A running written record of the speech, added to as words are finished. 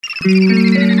I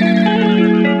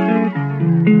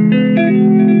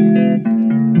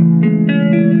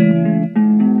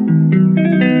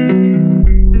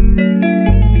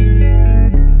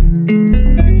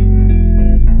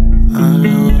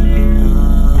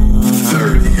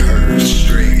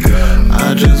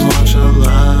just want your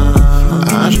love,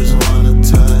 I just wanna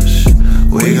touch.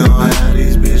 We gon' have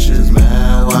these bitches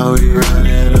mad while we run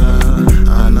it up.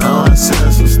 I know I said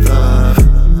some stuff,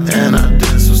 and I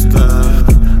did some stuff,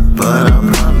 but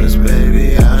I promise,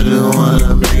 baby, I just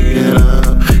wanna make it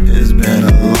up. It's been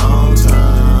a long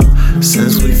time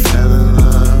since we fell in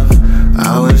love.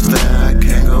 I wish that I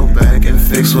can go back and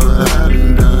fix what I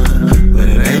done, but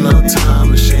it ain't no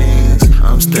time machines.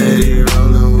 I'm steady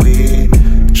rolling weed,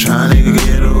 trying to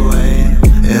get away.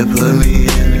 It put me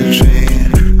in a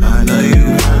dream. I know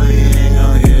you probably ain't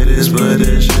gon' hear this, but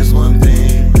it's just one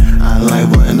thing. I like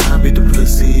when I beat the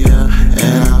pussy up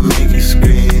and I make you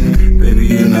scream. Baby,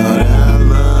 you know that I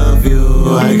love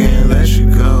you, I can't let you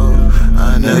go.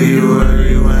 I know you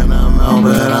worry when I'm out,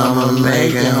 but I'ma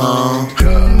make it home.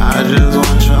 I just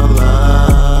want your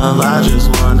love, I just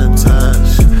wanna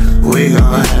touch. We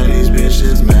gon' have these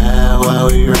bitches mad while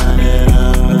we run it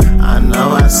up. I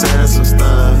know I said some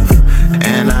stuff,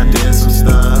 and I did some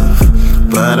stuff,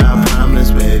 but I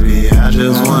promise, baby, I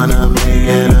just wanna make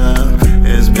it up.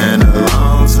 It's been a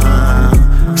long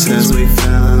time since we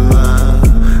fell in love.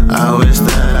 I wish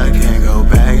that I can go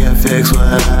back and fix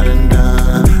what I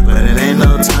done, but it ain't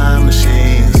no time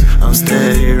machines. I'm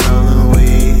steady rolling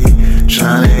weed,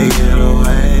 trying to get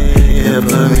away. It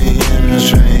put me in a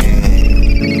dream.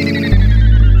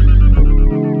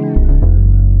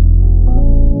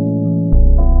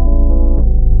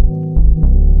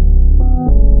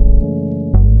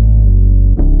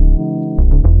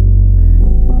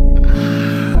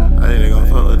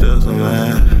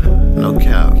 No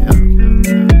cap.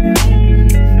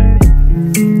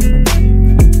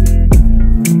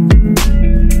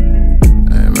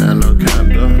 Hey man, no cap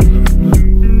though.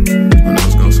 I know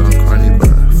it's gonna sound corny,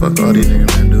 but fuck all these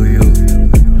niggas, man, do you?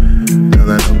 Don't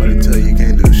let nobody tell you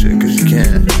can't do shit, cause you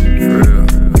can, for real.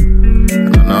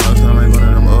 And I know I sound like one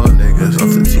of them old niggas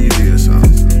off the TV or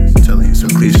something, telling you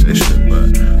some cliche shit,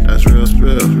 but that's real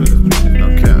spill. No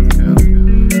cap.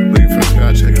 Boogie from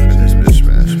Sky, check out this bitch,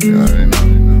 man. You already know.